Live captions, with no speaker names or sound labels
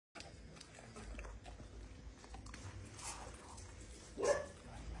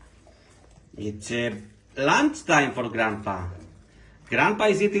It's lunchtime for Grandpa. Grandpa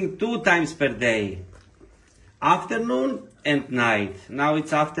is eating 2 times per day. Afternoon and night. Now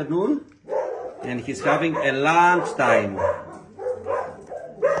it's afternoon and he's having a lunchtime.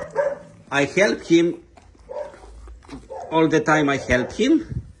 I help him all the time. I help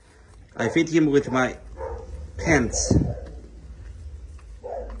him. I feed him with my hands.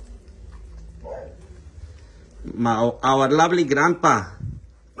 Our lovely Grandpa.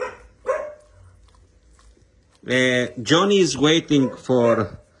 Johnny is waiting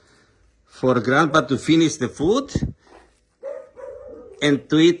for Grandpa to finish the food and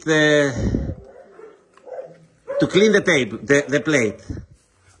to eat to clean the table, the plate.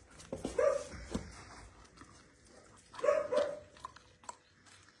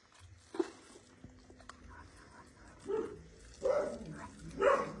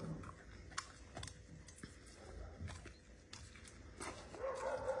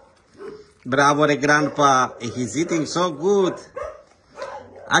 Bravo, Grandpa. He's eating so good.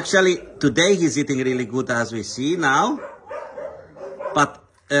 Actually, today he's eating really good as we see now. But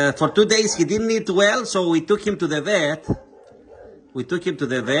for 2 days he didn't eat well, so we took him to the vet.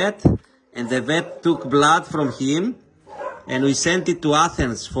 And the vet took blood from him and we sent it to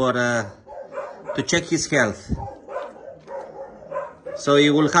Athens to check his health. So he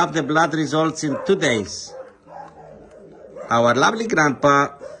will have the blood results in 2 days. Our lovely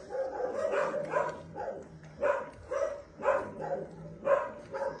Grandpa.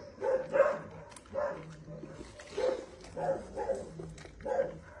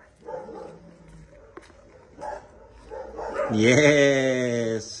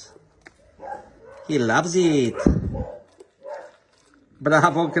 Yes, he loves it.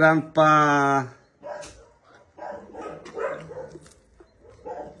 Bravo, Grandpa.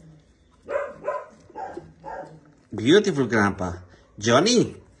 Beautiful, Grandpa.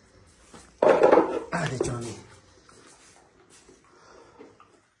 Johnny? Johnny.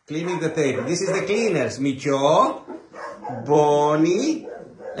 Cleaning the table. This is the cleaners. Micho, Bonnie,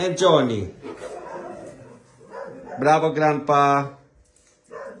 and Johnny. Bravo, Grandpa.